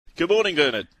Good morning,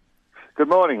 Bernard. Good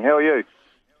morning. How are you?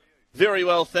 Very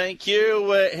well, thank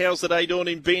you. How's the day doing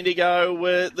in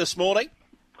Bendigo this morning?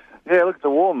 Yeah, look, it's a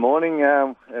warm morning,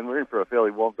 and we're in for a fairly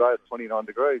warm day. It's 29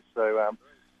 degrees, so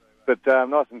but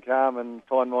nice and calm and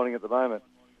fine morning at the moment.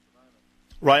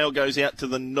 Rail goes out to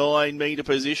the 9-metre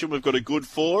position. We've got a good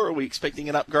 4. Are we expecting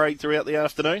an upgrade throughout the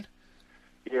afternoon?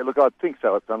 Yeah, look, I think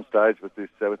so at some stage with this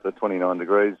with the 29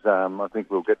 degrees. I think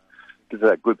we'll get to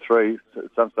that good 3 at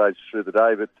some stage through the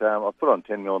day. But I put on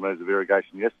 10 millimetres of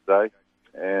irrigation yesterday,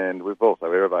 and we've also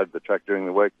aerated the track during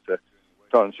the week to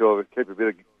try and ensure we keep a bit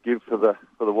of give for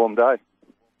the warm day.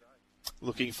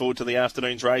 Looking forward to the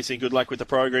afternoon's racing. Good luck with the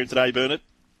program today, Bernard.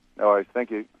 No worries, thank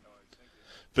you.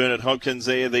 Bernard Hopkins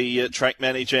there, the track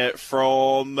manager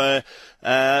from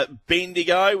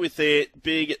Bendigo with their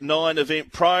big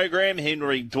 9-event program.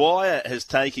 Henry Dwyer has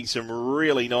taken some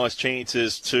really nice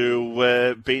chances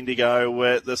to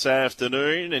Bendigo this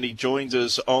afternoon, and he joins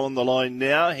us on the line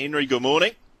now. Henry, good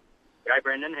morning. G'day,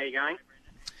 Brendan. How you going?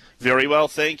 Very well,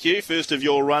 thank you. First of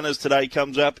your runners today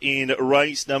comes up in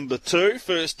race number 2.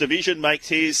 First Division makes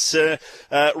his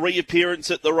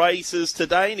reappearance at the races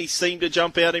today, and he seemed to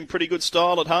jump out in pretty good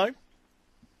style at home.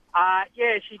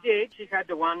 Yeah, she did. She's had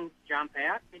the one jump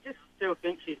out. I just still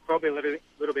think she's probably a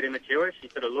little bit immature. She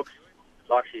sort of looks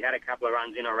like she had a couple of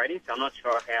runs in already, so I'm not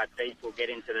sure how deep we'll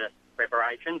get into the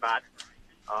preparation, but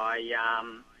I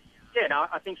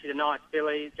think she's a nice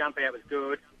filly. Jump out was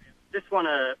good. Just want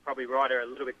to probably ride her a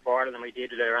little bit quieter than we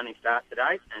did at her running start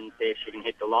today and see if she can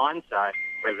hit the line. So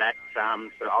whether that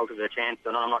sort of alters her chance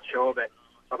or not, I'm not sure, but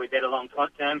probably better long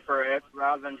term for her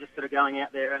rather than just sort of going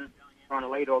out there and trying to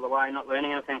lead all the way and not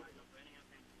learning anything.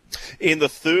 In the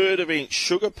third event,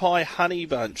 Sugar Pie Honey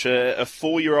Bunch, a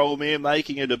 4-year-old mare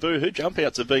making a debut. Her jump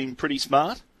outs have been pretty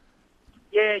smart.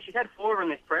 Yeah, she's had 4 in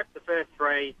this prep. The first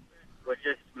 3 were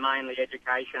just mainly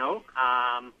educational.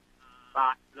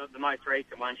 But the most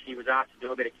recent one, she was asked to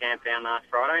do a bit of camp down last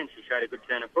Friday, and she showed a good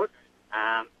turn of foot.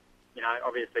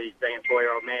 Obviously, being a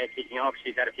 4-year-old mare kicking off,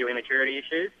 she's had a few immaturity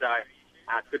issues, so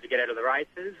it's good to get out of the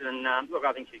races. And look,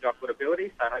 I think she's got good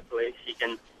ability, so hopefully she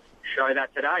can show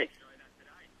that today.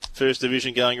 First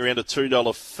Division going around a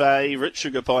 $2 favourite.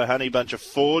 Sugar Pie Honey Bunch a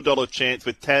 $4 chance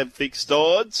with tab fixed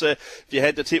odds. If you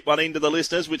had to tip one into the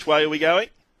listeners, which way are we going?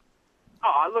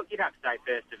 Oh, look, you'd have to say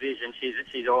First Division.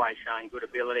 She's always showing good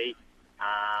ability.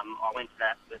 I went to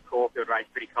the Caulfield race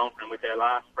pretty confident with her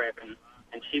last prep, and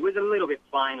she was a little bit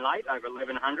plain late over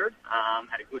 1100.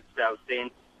 Had a good spell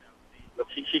since. Look,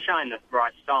 she's showing the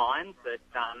right signs, but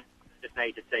just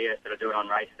need to see her sort of do it on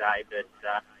race day.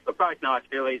 But look, both nice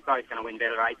fillies, both going to win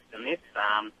better races than this,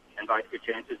 and both good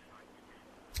chances.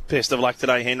 Best of luck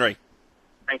today, Henry.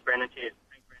 Thanks, Brendan. Cheers.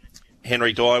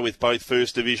 Henry Dwyer with both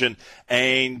First Division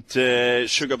and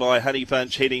Sugar Pie Honey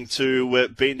Bunch heading to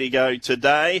Bendigo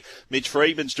today. Mitch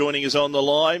Freedman's joining us on the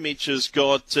line. Mitch has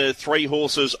got 3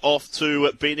 horses off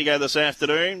to Bendigo this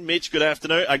afternoon. Mitch, good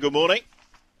afternoon. Good morning.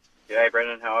 G'day,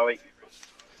 Brendan. How are we?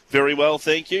 Very well,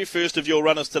 thank you. First of your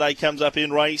runners today comes up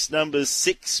in race number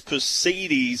 6,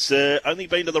 Persides. Only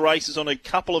been to the races on a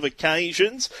couple of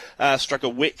occasions. Struck a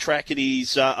wet track at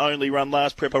his only run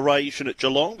last preparation at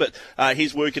Geelong, but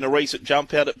his work in a recent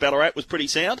jump out at Ballarat was pretty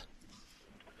sound.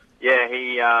 Yeah,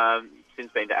 he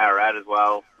since been to Ararat as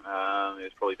well. He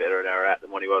was probably better at Ararat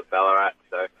than what he was at Ballarat,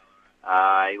 so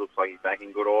he looks like he's back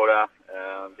in good order.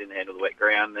 Didn't handle the wet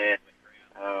ground there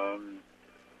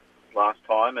last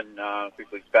time and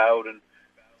quickly spelled, and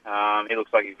he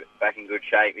looks like he's back in good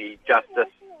shape. He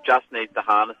just needs to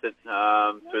harness it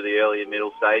through the early and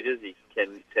middle stages. He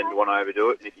can tend to want to overdo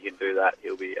it, and if he can do that,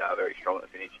 he'll be very strong at the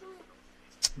finish.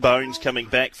 Bones coming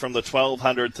back from the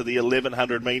 1200 to the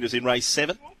 1100 metres in race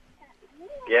 7.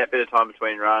 Yeah, a bit of time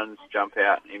between runs, jump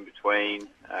out in between,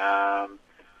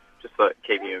 just to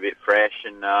keep him a bit fresh.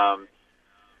 And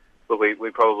look,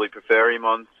 we probably prefer him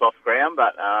on soft ground,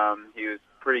 but he was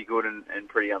pretty good and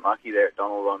pretty unlucky there at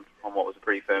Donald on what was a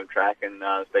pretty firm track, and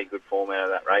it's been good form out of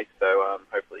that race. So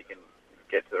hopefully he can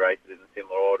get to the races in a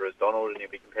similar order as Donald, and he'll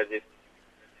be competitive.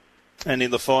 And in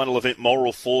the final event,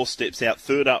 Moral Force steps out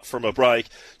third up from a break.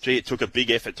 Gee, it took a big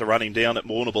effort to run him down at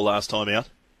Warrnambool last time out.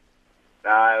 It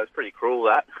was pretty cruel,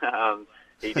 that.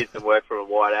 He did some work from a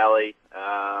wide alley.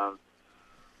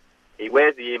 He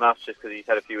wears the earmuffs just because he's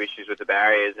had a few issues with the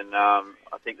barriers, and I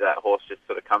think that horse just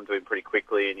sort of come to him pretty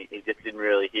quickly, and he just didn't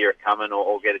really hear it coming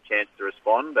or get a chance to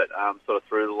respond. But sort of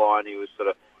through the line, he was sort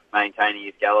of maintaining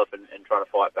his gallop and trying to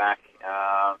fight back.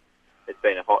 It's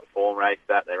been a hot form race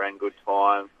that. They ran good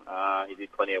time. He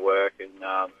did plenty of work, and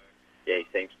he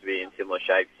seems to be in similar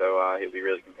shape, so he'll be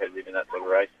really competitive in that sort of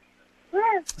race.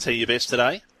 So your best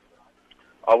today?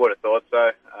 I would have thought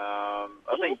so.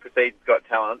 I think Proceed's got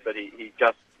talent, but he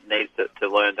just needs to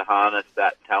learn to harness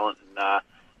that talent. And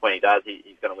when he does,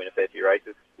 he's going to win a fair few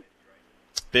races.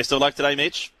 Best of luck today,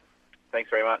 Mitch. Thanks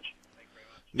very much.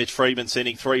 Mitch Freedman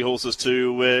sending 3 horses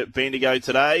to Bendigo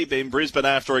today. Ben Brisbane,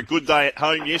 after a good day at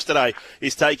home yesterday,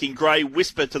 is taking Grey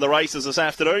Whisper to the races this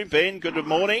afternoon. Ben, good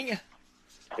morning.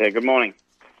 Yeah, good morning.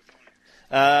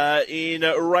 In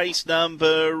race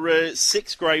number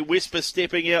 6, Grey Whisper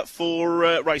stepping out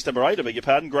for race number 8, I beg your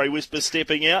pardon. Grey Whisper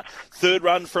stepping out. Third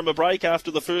run from a break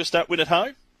after the first up win at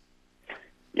home.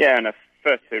 Yeah, and the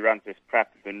first 2 runs this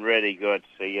prep have been really good.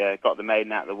 She got the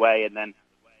maiden out of the way and then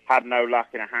had no luck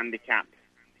in a handicap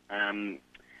 9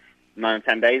 or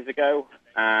 10 days ago.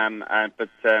 But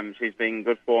she's been in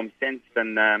good form since,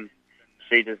 and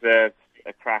she deserves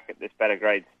a crack at this better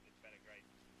grade.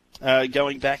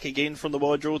 Going back again from the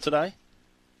wide draw today?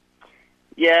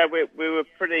 Yeah, we were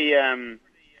pretty...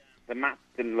 the map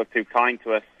didn't look too kind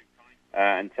to us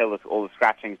until all the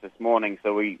scratchings this morning,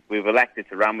 so we've elected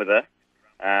to run with her.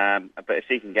 But if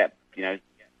she can get,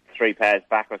 3 pairs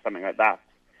back or something like that,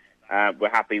 we're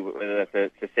happy with her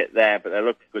to sit there. But they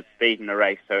look good speed in the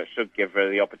race, so it should give her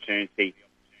the opportunity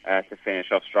to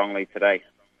finish off strongly today.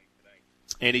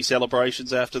 Any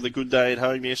celebrations after the good day at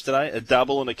home yesterday? A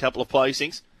double and a couple of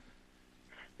placings?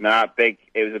 No, big.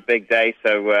 It was a big day,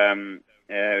 so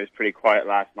it was pretty quiet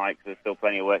last night because there's still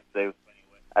plenty of work to do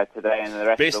today and the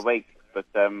rest of the week. But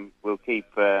we'll keep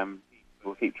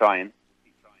trying.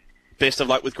 Best of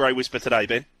luck with Grey Whisper today,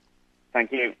 Ben.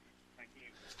 Thank you.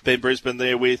 Ben Brisbane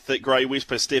there with Grey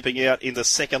Whisper stepping out in the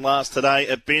second last today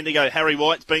at Bendigo. Harry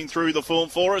White's been through the form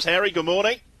for us. Harry, good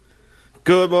morning.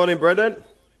 Good morning, Brendan.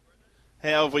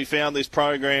 How have we found this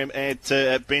program at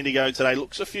Bendigo today?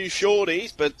 Looks a few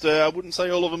shorties, but I wouldn't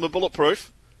say all of them are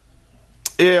bulletproof.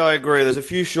 Yeah, I agree. There's a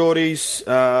few shorties,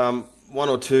 1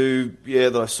 or 2,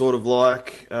 that I sort of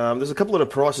like. There's a couple at a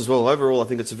price as well. Overall, I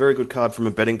think it's a very good card from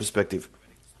a betting perspective.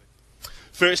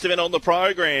 First event on the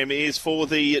program is for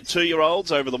the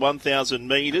 2-year-olds over the 1,000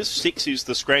 metres. 6 is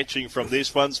the scratching from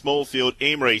this one. Smallfield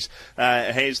Emery's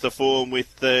has the form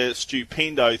with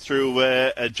Stupendo through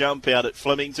a jump out at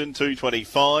Flemington,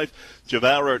 $2.25.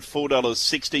 Javara at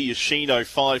 $4.60. Yoshino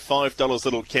 $5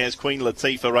 Little Kaz. Queen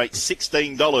Latifah rate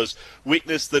 $16.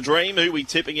 Witness the Dream. Who we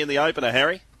tipping in the opener,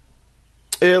 Harry?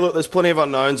 Yeah, look, there's plenty of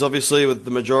unknowns, obviously, with the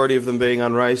majority of them being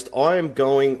unraced. I am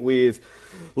going with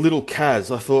Little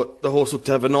Kaz. I thought the horse looked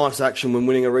to have a nice action when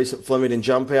winning a recent Flemington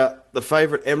jump out. The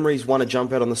favourite Emery's won a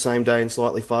jump out on the same day in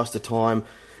slightly faster time.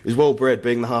 Is well bred,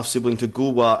 being the half sibling to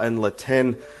Gulwa and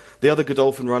Laten. The other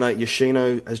Godolphin runner,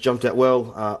 Yoshino, has jumped out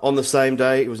well on the same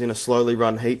day. It was in a slowly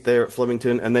run heat there at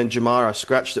Flemington, and then Jamara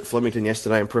scratched at Flemington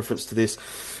yesterday in preference to this.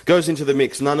 Goes into the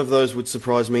mix. None of those would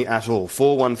surprise me at all.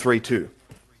 4-1-3-2.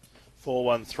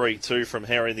 4-1-3-2 from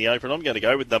Harry in the open. I'm going to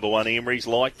go with number 1, Emery's.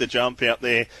 Like the jump out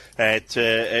there at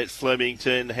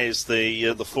Flemington. Has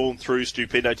the form through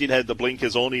Stupendo. Did have the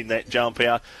blinkers on in that jump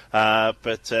out.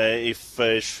 But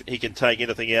if he can take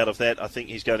anything out of that, I think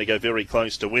he's going to go very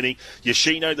close to winning.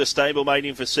 Yoshino, the stablemate,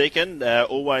 in for second.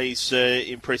 Always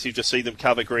impressive to see them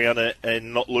cover ground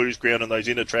and not lose ground on those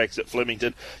inner tracks at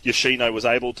Flemington. Yoshino was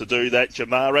able to do that.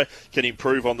 Jamara can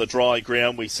improve on the dry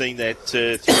ground. We've seen that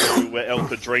through El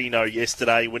Padrino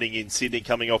yesterday, winning in Sydney,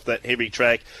 coming off that heavy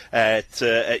track at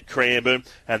Cranbourne.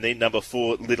 And then number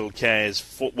 4, Little Kaz.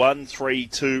 1, 3,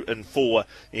 2 and 4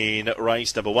 in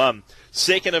race number 1.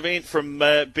 Second event from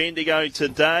Bendigo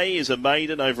today is a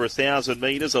maiden over 1,000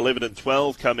 metres. 11 and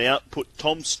 12 come out. Put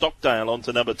Tom Stockdale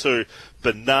onto number 2.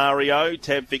 Benario,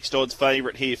 tab fixed odds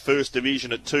favourite here. First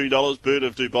division at $2. Bird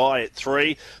of Dubai at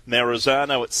 3.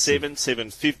 Marizano at 7.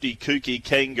 7.50. Kooky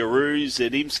Kangaroos.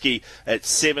 Zedimski at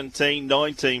 17.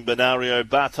 19 Benario.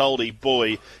 Bartholdi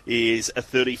Boy is a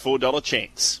 $34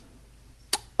 chance.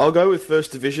 I'll go with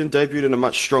First Division. Debuted in a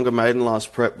much stronger maiden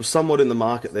last prep. Was somewhat in the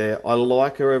market there. I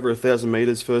like her over 1,000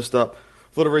 metres first up.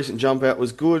 Thought a recent jump out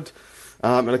was good.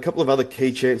 And a couple of other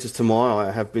key chances to my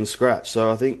eye have been scratched.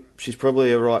 So I think she's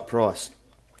probably a right price.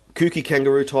 Kooky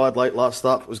Kangaroo tied late last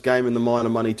up. Was game in the minor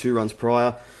money 2 runs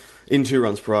prior. In 2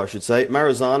 runs prior, I should say.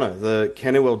 Marizano, the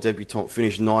Kennewell debutant,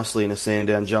 finished nicely in a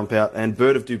Sandown jump out. And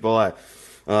Bird of Dubai,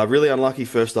 really unlucky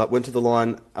first up, went to the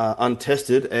line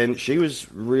untested, and she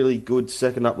was really good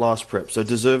second up last prep, so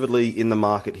deservedly in the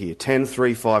market here.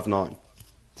 10-3-5-9.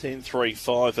 10, 3,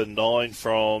 5 and 9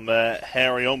 from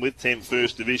Harry on with 10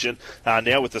 First Division.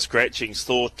 Now with the scratchings,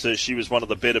 thought she was one of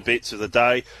the better bets of the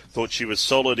day. Thought she was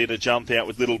solid in a jump out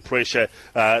with little pressure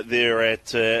there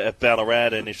at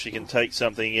Ballarat, and if she can take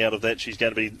something out of that, she's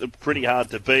going to be pretty hard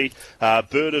to beat.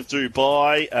 Bird of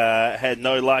Dubai had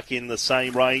no luck in the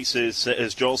same race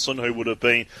as Jocelyn, who would have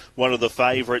been one of the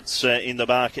favourites in the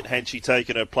market had she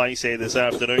taken her place there this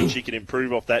afternoon. She can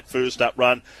improve off that first up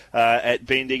run at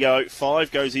Bendigo.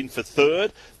 5 goes in for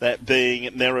third, that being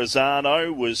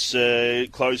Marizano, was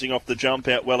closing off the jump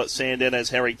out well at Sandown, as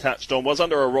Harry touched on. Was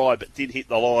under a ride but did hit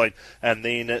the line. And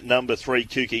then at number 3,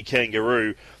 Kooky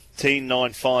Kangaroo, 10,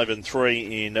 9, 5 and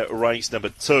 3 in race number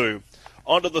 2.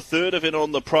 On to the third event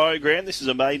on the program. This is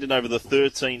a maiden over the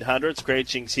 1300.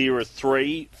 Scratchings here are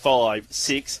 3, 5,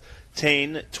 6,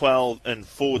 10, 12 and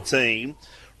 14.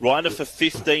 Rider for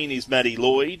 15 is Matty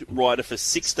Lloyd. Rider for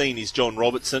 16 is John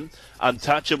Robertson.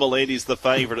 Untouchable Ed is the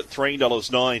favourite at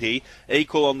 $3.90.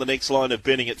 Equal on the next line of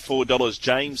betting at $4.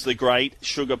 James the Great,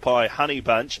 Sugar Pie Honey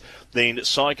Bunch. Then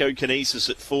Psychokinesis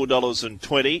at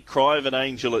 $4.20. Cry of an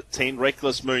Angel at 10.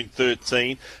 Reckless Moon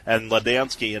 13. And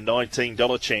Ladowski a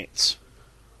 $19 chance.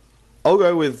 I'll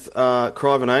go with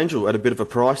Cry of an Angel at a bit of a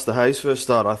price. The Hayes first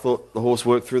start, I thought the horse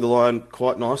worked through the line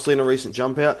quite nicely in a recent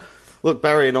jump out. Look,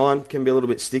 barrier 9 can be a little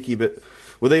bit sticky, but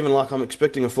with even luck, I'm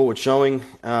expecting a forward showing.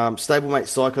 Stablemate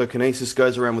Psychokinesis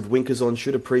goes around with winkers on,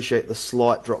 should appreciate the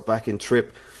slight drop back in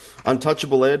trip.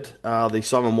 Untouchable Ed, the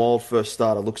Simon Wild first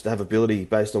starter, looks to have ability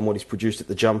based on what he's produced at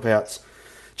the jump outs.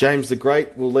 James the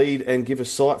Great will lead and give a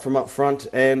sight from up front,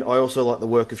 and I also like the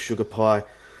work of Sugar Pie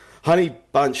Honey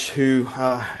Bunch, who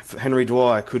Henry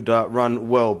Dwyer could run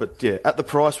well. But yeah, at the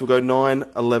price, we'll go 9,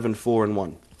 11, 4 and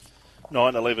 1.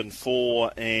 9, 11,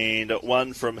 4 and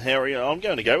 1 from Harry. I'm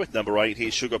going to go with number 8 here,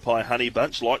 Sugar Pie Honey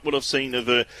Bunch. Like what I've seen of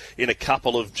her in a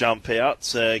couple of jump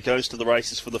outs. Goes to the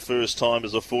races for the first time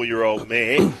as a 4-year-old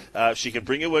mare. If she can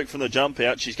bring her work from the jump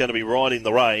out, she's going to be right in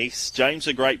the race. James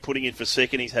the Great putting in for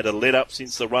second. He's had a let up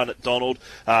since the run at Donald.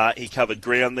 He covered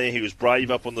ground there. He was brave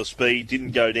up on the speed.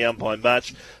 Didn't go down by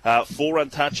much. 4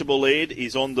 Untouchable Ed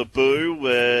is on the boo.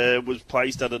 Was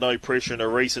placed under no pressure in a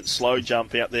recent slow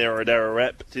jump out there at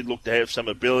Ararat, but did look to have some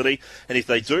ability, and if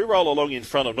they do roll along in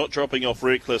front, I'm not dropping off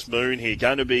Reckless Moon here,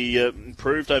 going to be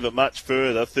improved over much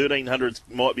further. 1300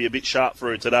 might be a bit sharp for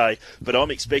her today, but I'm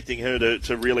expecting her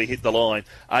to really hit the line.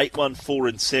 8, 1, 4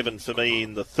 and 7 for me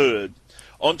in the third.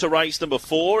 On to race number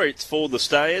 4. It's for the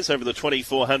stayers over the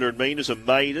 2,400 metres. A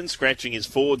maiden scratching his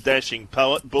forward Dashing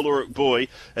Poet. Bullarook Boy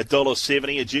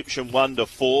 $1.70. Egyptian Wonder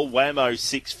 4. Whammo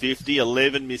 $6.50.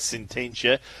 11 Miss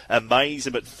Sententia.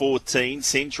 Amazem at 14.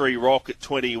 Century Rock at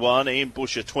 21.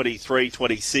 Ambush at 23.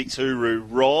 26. Uru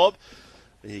Rob.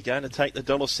 Are you going to take the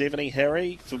 $1.70,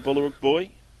 Harry, for Bullarook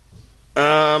Boy?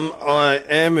 I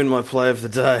am in my play of the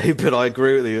day, but I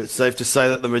agree with you. It's safe to say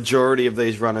that the majority of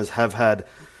these runners have had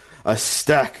a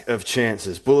stack of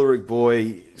chances. Bullarook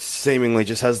Boy seemingly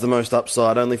just has the most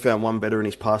upside. Only found one better in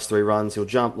his past 3 runs. He'll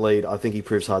jump lead. I think he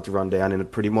proves hard to run down in a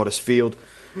pretty modest field.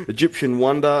 Egyptian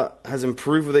Wonder has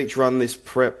improved with each run this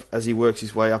prep as he works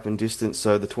his way up in distance,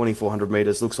 so the 2,400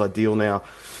 metres looks ideal now.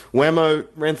 Whammo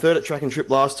ran third at Track and Trip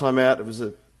last time out. It was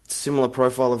a similar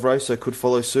profile of race, so could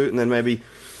follow suit, and then maybe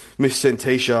Miss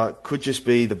Sentisha could just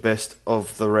be the best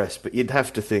of the rest. But you'd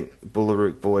have to think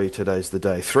Bullarook Boy, today's the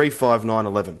day. 3, 5, 9,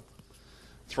 11.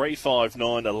 3, 5,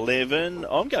 9, 11.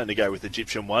 I'm going to go with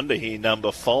Egyptian Wonder here,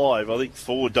 number 5. I think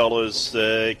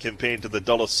 $4 compared to the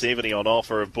 $1.70 on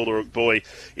offer of Bullarook Boy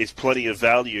is plenty of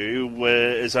value.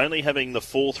 Is only having the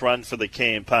 4th run for the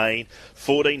campaign.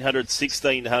 1,400,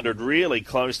 1,600 really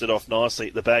closed it off nicely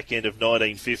at the back end of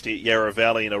 1950 at Yarra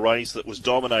Valley in a race that was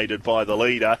dominated by the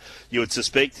leader. You would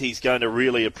suspect he's going to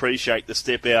really appreciate the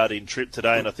step out in trip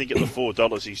today, and I think at the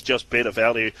 $4 he's just better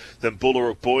value than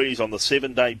Bullarook Boy. He's on the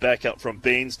 7-day backup from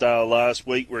Bairnsdale last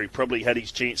week, where he probably had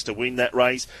his chance to win that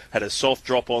race. Had a soft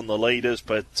drop on the leaders,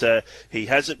 but he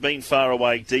hasn't been far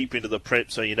away deep into the prep,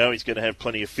 so you know he's going to have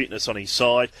plenty of fitness on his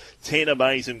side. 10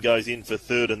 Amazem goes in for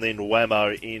third, and then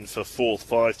Whammo in for fourth.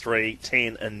 5, 3,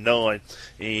 10 and 9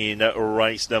 in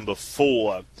race number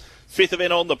 4. 5th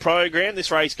event on the program.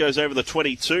 This race goes over the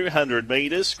 2,200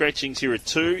 metres. Scratchings here are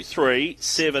 2, 3,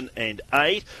 7 and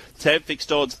 8. Tab fixed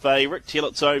odds favourite till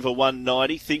it's over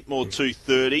 190. Think more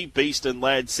 230. Beast and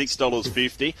Lad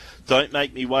 $6.50. Don't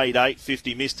Make Me Wait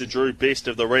 $8.50. Mr. Drew best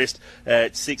of the rest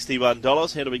at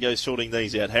 $61. How do we go sorting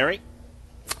these out, Harry?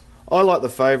 I like the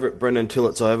favourite, Brendan, till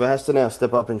it's over. Has to now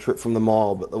step up and trip from the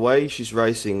mile, but the way she's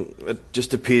racing, it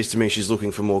just appears to me she's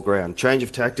looking for more ground. Change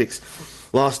of tactics.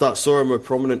 Last start saw her more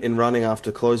prominent in running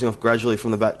after closing off gradually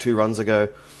from the back 2 runs ago.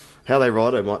 How they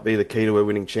ride her might be the key to her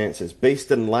winning chances.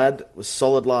 Beeston Lad was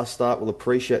solid last start. Will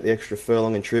appreciate the extra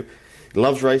furlong and trip. He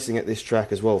loves racing at this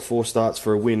track as well. 4 starts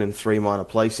for a win and 3 minor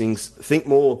placings. Think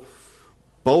More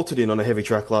bolted in on a heavy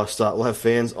track last start. We'll have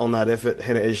fans on that effort.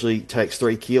 Hannah Edgley takes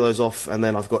 3 kilos off, and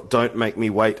then I've got Don't Make Me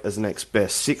Wait as next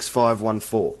best.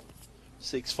 6-5-1-4.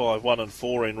 6, 5, 1 and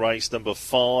 4 in race number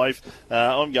 5.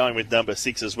 I'm going with number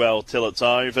 6 as well, Till It's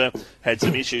Over. Had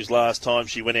some issues last time.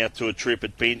 She went out to a trip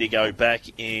at Bendigo back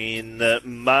in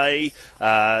May.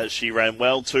 She ran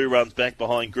well, 2 runs back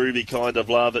behind Groovy Kind of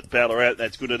Love at Ballarat.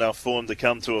 That's good enough for him to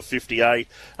come to a 58.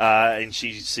 And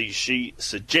she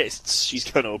suggests she's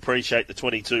going to appreciate the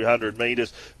 2,200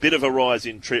 metres. Bit of a rise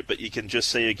in trip, but you can just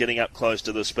see her getting up close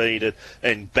to the speed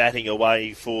and batting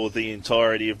away for the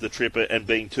entirety of the trip and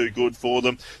being too good for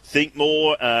them. Think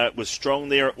More was strong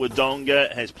there at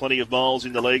Wodonga, has plenty of miles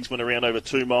in the legs, went around over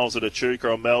 2 miles at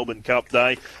Echuca on Melbourne Cup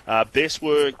Day. Best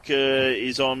work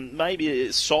is on maybe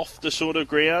a softer sort of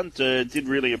ground. Did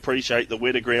really appreciate the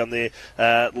wetter ground there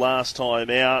last time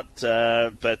out,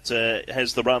 but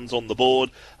has the runs on the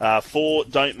board. 4,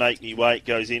 Don't Make Me Wait,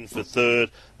 goes in for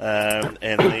third. And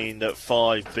then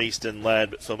 5, Beeston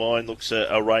Lad. But for mine, looks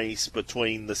a race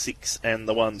between the 6 and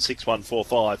the 1, 6, 1, 4,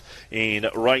 5 in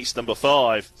race number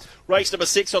 5. Race number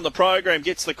 6 on the program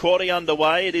gets the quaddie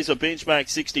underway. It is a benchmark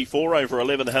 64 over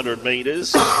 1,100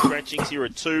 metres. Scratchings here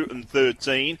at 2 and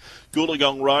 13.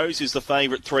 Goolagong Rose is the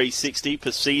favourite, $3.60.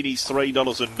 Pacides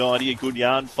 $3.90. A Good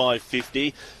Yarn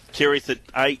 $5.50. Kerrith at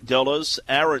 $8,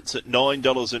 Arrants at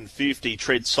 $9.50,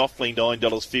 Tread Softly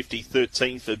 $9.50,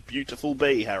 13 for Beautiful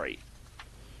Bee, Harry.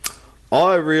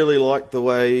 I really like the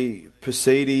way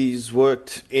Pacides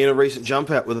worked in a recent jump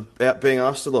out without being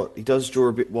asked a lot. He does draw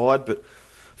a bit wide, but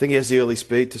I think he has the early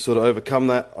speed to sort of overcome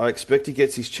that. I expect he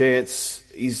gets his chance.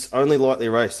 He's only lightly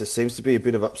raced. There seems to be a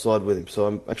bit of upside with him, so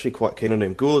I'm actually quite keen on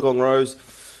him. Goolagong Rose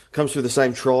comes through the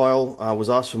same trial, was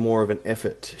asked for more of an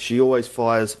effort. She always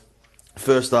fires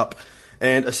first up,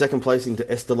 and a second placing to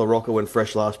Esther La Rocca when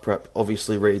fresh last prep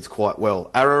obviously reads quite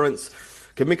well. Arrowance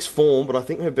can mix form, but I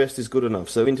think her best is good enough.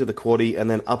 So into the quaddie and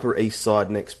then Upper East Side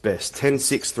next best. 10,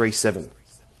 6, 3, 7.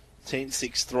 10,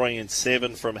 6, 3 and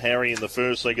 7 from Harry in the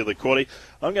first leg of the quaddie.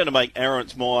 I'm going to make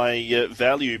Arrant my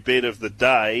value bet of the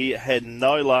day. Had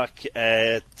no luck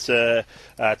at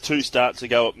 2 starts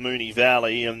ago at Moonee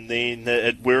Valley, and then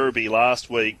at Werribee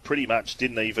last week pretty much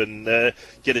didn't even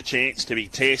get a chance to be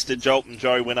tested. Jolton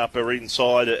Joe went up her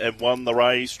inside and won the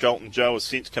race. Jolton Joe has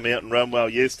since come out and run well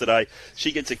yesterday.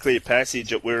 She gets a clear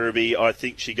passage at Werribee. I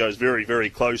think she goes very,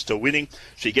 very close to winning.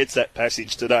 She gets that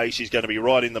passage today. She's going to be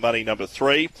right in the money, number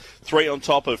 3. 3 on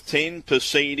top of 10.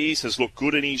 Pacides has looked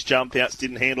good in his jump outs.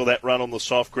 Didn't handle that run on the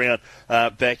soft ground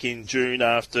back in June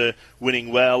after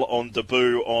winning well on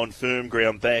debut on firm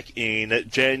ground back in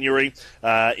January.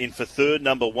 In for third,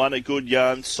 number 1, A Good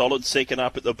Yarn. Solid second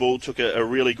up at the bull. Took a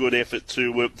really good effort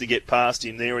to get past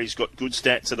him there. He's got good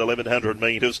stats at 1,100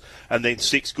 metres. And then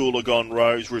 6, Goolagong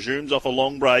Rose. Resumes off a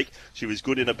long break. She was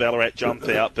good in a Ballarat jump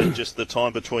out, but just the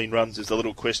time between runs is a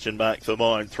little question mark for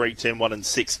mine. 3, 10, 1 and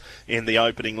 6 in the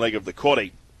opening leg of the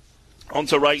quaddie. On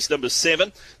to race number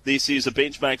 7. This is a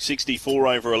benchmark 64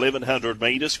 over 1,100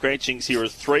 metres. Scratchings here are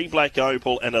 3, Black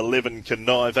Opal and 11,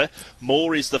 Conniver.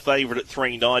 Moore is the favourite at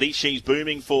 $3.90. She's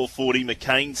booming $4.40.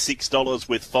 McCain $6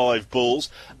 with 5 bulls.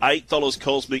 $8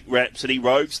 Cosmic Rhapsody.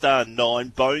 Rogue Star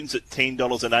 $9. Bones at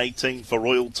 $10.18 for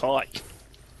Royal Tyke.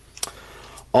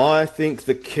 I think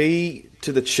the key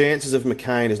to the chances of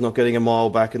McCain is not getting a mile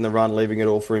back in the run, leaving it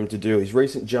all for him to do. His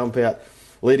recent jump out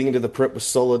leading into the prep was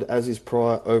solid, as his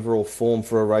prior overall form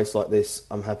for a race like this.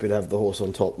 I'm happy to have the horse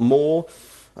on top. Moore,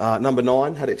 number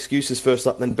 9, had excuses first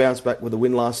up, then bounced back with a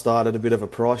win last start at a bit of a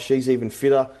price. She's even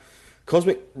fitter.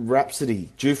 Cosmic Rhapsody,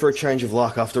 due for a change of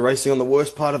luck after racing on the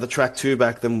worst part of the track 2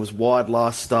 back then, was wide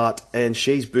last start, and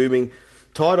she's booming.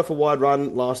 Tied off a wide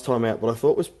run last time out, but I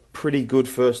thought was pretty good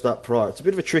first up prior. It's a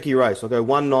bit of a tricky race. I'll go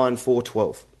 1, 9, 4,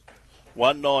 12.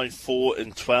 1, 9, 4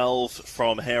 and 12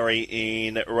 from Harry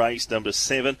in race number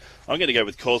 7. I'm going to go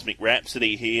with Cosmic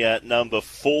Rhapsody here, number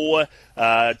 4.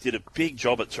 Did a big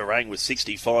job at Terang with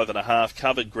 65.5.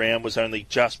 Covered ground, was only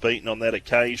just beaten on that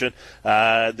occasion.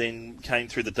 Then came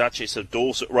through the Duchess of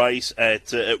Dorset race at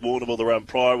Warrnambool the run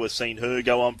prior. We've seen her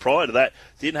go on. Prior to that,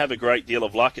 didn't have a great deal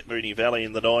of luck at Moonee Valley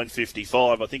in the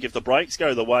 9.55. I think if the breaks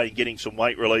go the way and getting some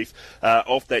weight relief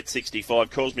off that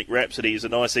 65, Cosmic Rhapsody is a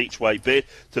nice each-way bet.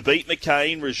 To beat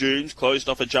Kane resumes, closed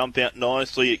off a jump out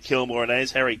nicely at Kilmore, and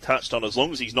as Harry touched on, as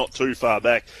long as he's not too far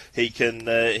back, he can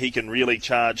really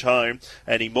charge home,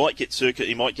 and he might get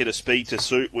a speed to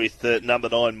suit with number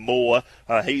 9 Moore.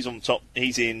 He's on top.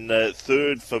 He's in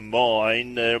third for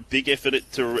mine. Big effort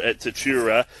at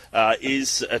Tatura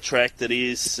is a track that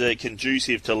is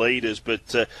conducive to leaders,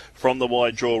 but from the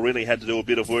wide draw really had to do a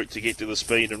bit of work to get to the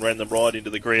speed and ran them right into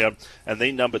the ground. And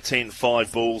then number 10,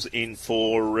 5 Bulls in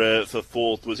for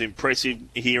fourth, was impressive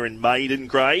here in maiden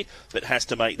grade, but has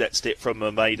to make that step from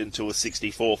a maiden to a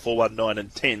 64, 419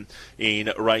 and 10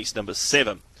 in race number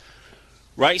 7.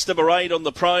 Race number 8 on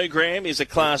the program is a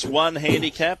Class 1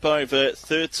 handicap over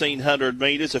 1,300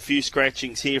 metres. A few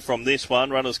scratchings here from this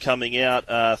one. Runners coming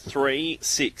out 3,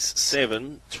 6,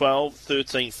 7, 12,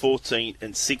 13, 14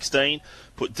 and 16.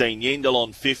 Put Dean Yendel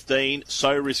on 15.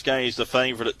 So Risque is the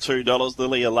favourite at $2.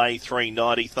 Lily Allay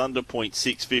 $3.90. Thunder Point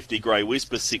 $6.50. Grey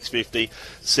Whisper $6.50.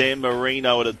 San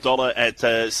Marino at $1 at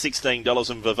 $16.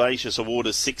 And Vivacious Award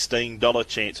a $16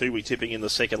 chance. Who are we tipping in the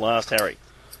second last, Harry?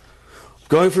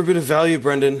 Going for a bit of value,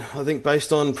 Brendan. I think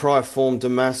based on prior form,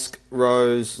 Damask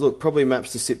Rose, look, probably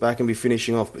maps to sit back and be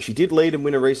finishing off, but she did lead and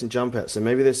win a recent jump out, so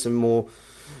maybe there's some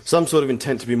sort of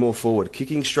intent to be more forward.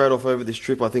 Kicking straight off over this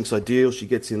trip I think is ideal. She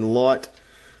gets in light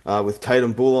with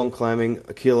Tatum Bullon claiming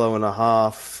 1.5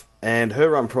 kilos, and her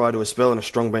run prior to a spell in a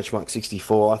strong benchmark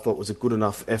 64 I thought was a good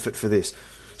enough effort for this.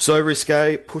 So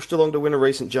Risque, pushed along to win a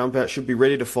recent jump out, should be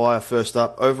ready to fire first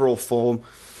up. Overall form,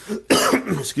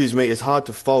 excuse me, is hard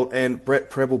to fault, and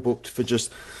Brett Preble booked for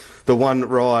just the one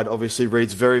ride obviously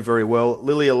reads very, very well.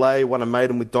 Lily Allay won a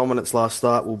maiden with dominance last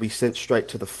start, will be sent straight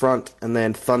to the front, and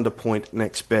then Thunder Point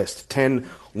next best. 10,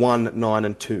 1, 9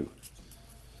 and 2.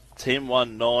 10,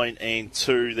 1, 9 and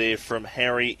 2 there from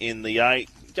Harry in the 8.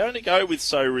 Going to go with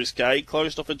So Risque.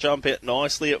 Closed off a jump out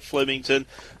nicely at Flemington.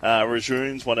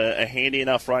 Resumes won a handy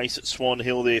enough race at Swan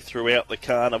Hill there throughout the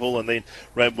carnival, and then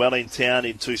ran well in town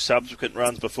in 2 subsequent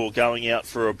runs before going out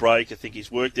for a break. I think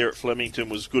his work there at Flemington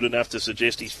was good enough to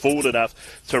suggest he's forward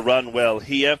enough to run well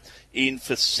here. In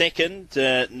for second,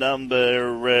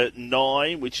 number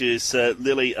 9, which is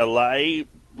Lily Allay.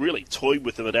 Really toyed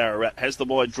with them at Ararat, has the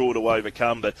wide draw to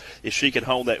overcome, but if she can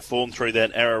hold that form through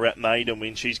that Ararat maiden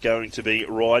win, she's going to be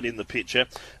right in the picture.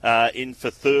 In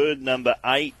for third, number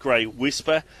 8, Grey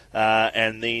Whisper,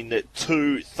 and then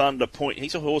 2, Thunder Point.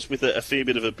 He's a horse with a fair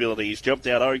bit of ability. He's jumped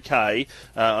out okay.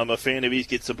 I'm a fan of his,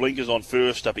 gets the blinkers on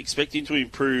first up. Expecting to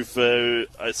improve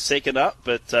a second up,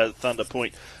 but Thunder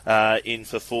Point in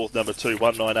for fourth, number 2,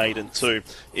 198 and 2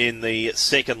 in the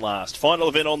second last. Final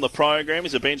event on the program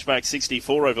is a benchmark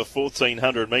 64 over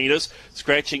 1,400 metres.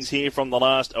 Scratchings here from the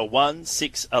last are 1,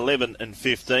 6, 11 and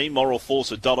 15. Moral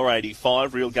Force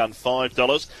 $1.85. Real Gun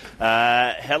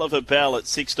 $5. Hell of a Bell at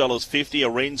 $6.50. A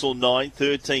Renzel 9,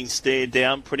 13 Stare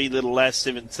Down. Pretty Little Lass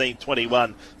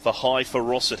 17.21 for High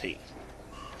Ferocity.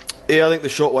 Yeah, I think the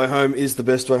short way home is the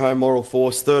best way home. Moral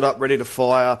Force, third up, ready to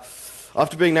fire.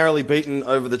 After being narrowly beaten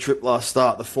over the trip last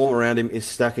start, the form around him is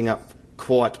stacking up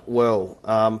quite well.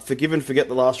 Forgive and forget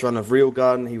the last run of Real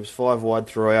Gun. He was 5 wide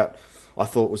throughout. I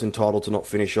thought was entitled to not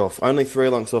finish off. Only 3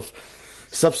 lengths off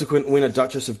subsequent winner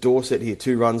Duchess of Dorset here,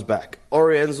 2 runs back.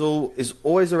 Oriental is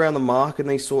always around the mark in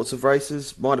these sorts of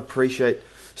races. Might appreciate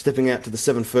stepping out to the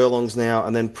 7 furlongs now,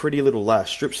 and then Pretty Little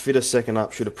Lash. Strips fitter second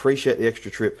up, should appreciate the extra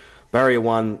trip. Barrier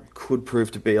 1 could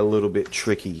prove to be a little bit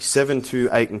tricky. 7, 2,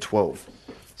 8 and 12.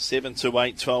 7 to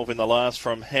 8, 12 in the last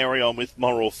from Harry. On with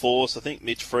Moral Force. I think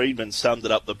Mitch Friedman summed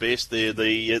it up the best there.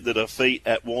 The defeat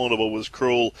at Warrnambool was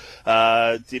cruel.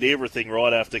 Did everything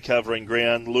right after covering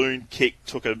ground. Loon Kick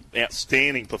took an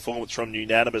outstanding performance from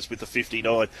Unanimous with the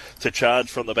 59 to charge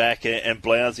from the back and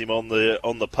blouse him on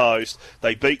the post.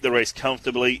 They beat the rest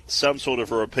comfortably. Some sort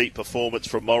of a repeat performance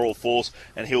from Moral Force,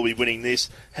 and he'll be winning this.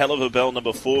 Hell of a Bell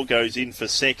number 4 goes in for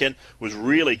second. Was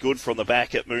really good from the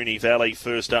back at Moonee Valley,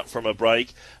 first up from a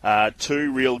break.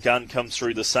 2, Real Gun comes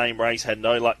through the same race, had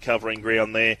no luck covering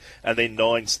ground there, and then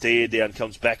 9, Stare Down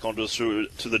comes back onto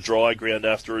to the dry ground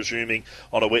after resuming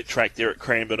on a wet track there at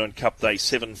Cranbourne on Cup Day.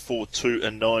 7, 4, 2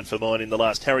 and 9 for mine in the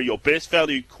last. Harry, your best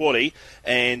value quaddie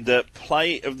and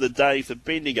play of the day for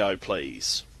Bendigo,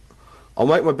 please. I'll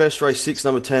make my best race 6,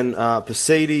 number 10,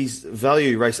 Persides.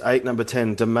 Value race 8, number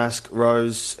 10, Damask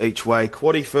Rose each way.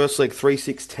 Quaddie first leg 3,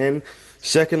 6, 10.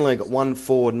 Second leg 1,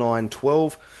 4, 9,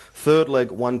 12. Third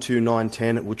leg 1, 2, 9,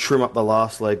 10. It will trim up the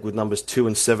last leg with numbers 2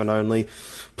 and 7 only.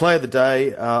 Play of the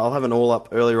day, I'll have an all up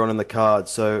earlier on in the card.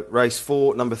 So race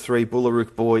 4, number 3,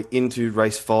 Bullarook Boy into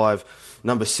race 5,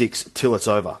 number 6, Till It's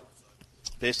Over.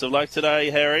 Best of luck today,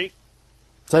 Harry.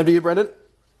 Same to you, Brendan.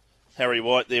 Harry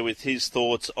White there with his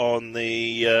thoughts on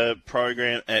the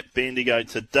program at Bendigo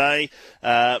today.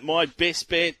 My best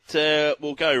bet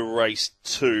will go race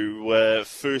 2,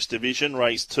 First Division.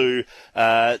 Race 2,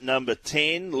 number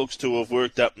 10, looks to have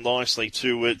worked up nicely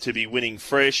to be winning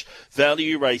fresh.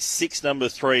 Value race 6, number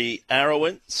 3,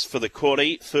 Arrowance for the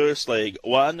quaddie. First leg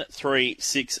 1, 3,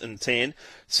 6 and 10.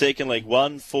 Second leg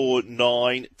 1, 4,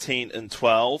 9, 10 and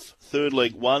 12. Third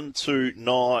leg 1, 2,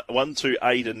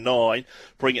 8 and 9.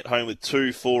 Bring it home with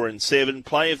 2, 4 and 7.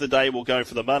 Play of the day will go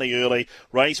for the money early.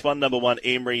 Race 1, number 1,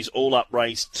 Emery's. All up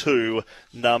race 2,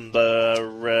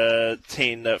 number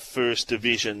 10, First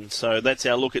Division. So that's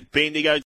our look at Bendigo.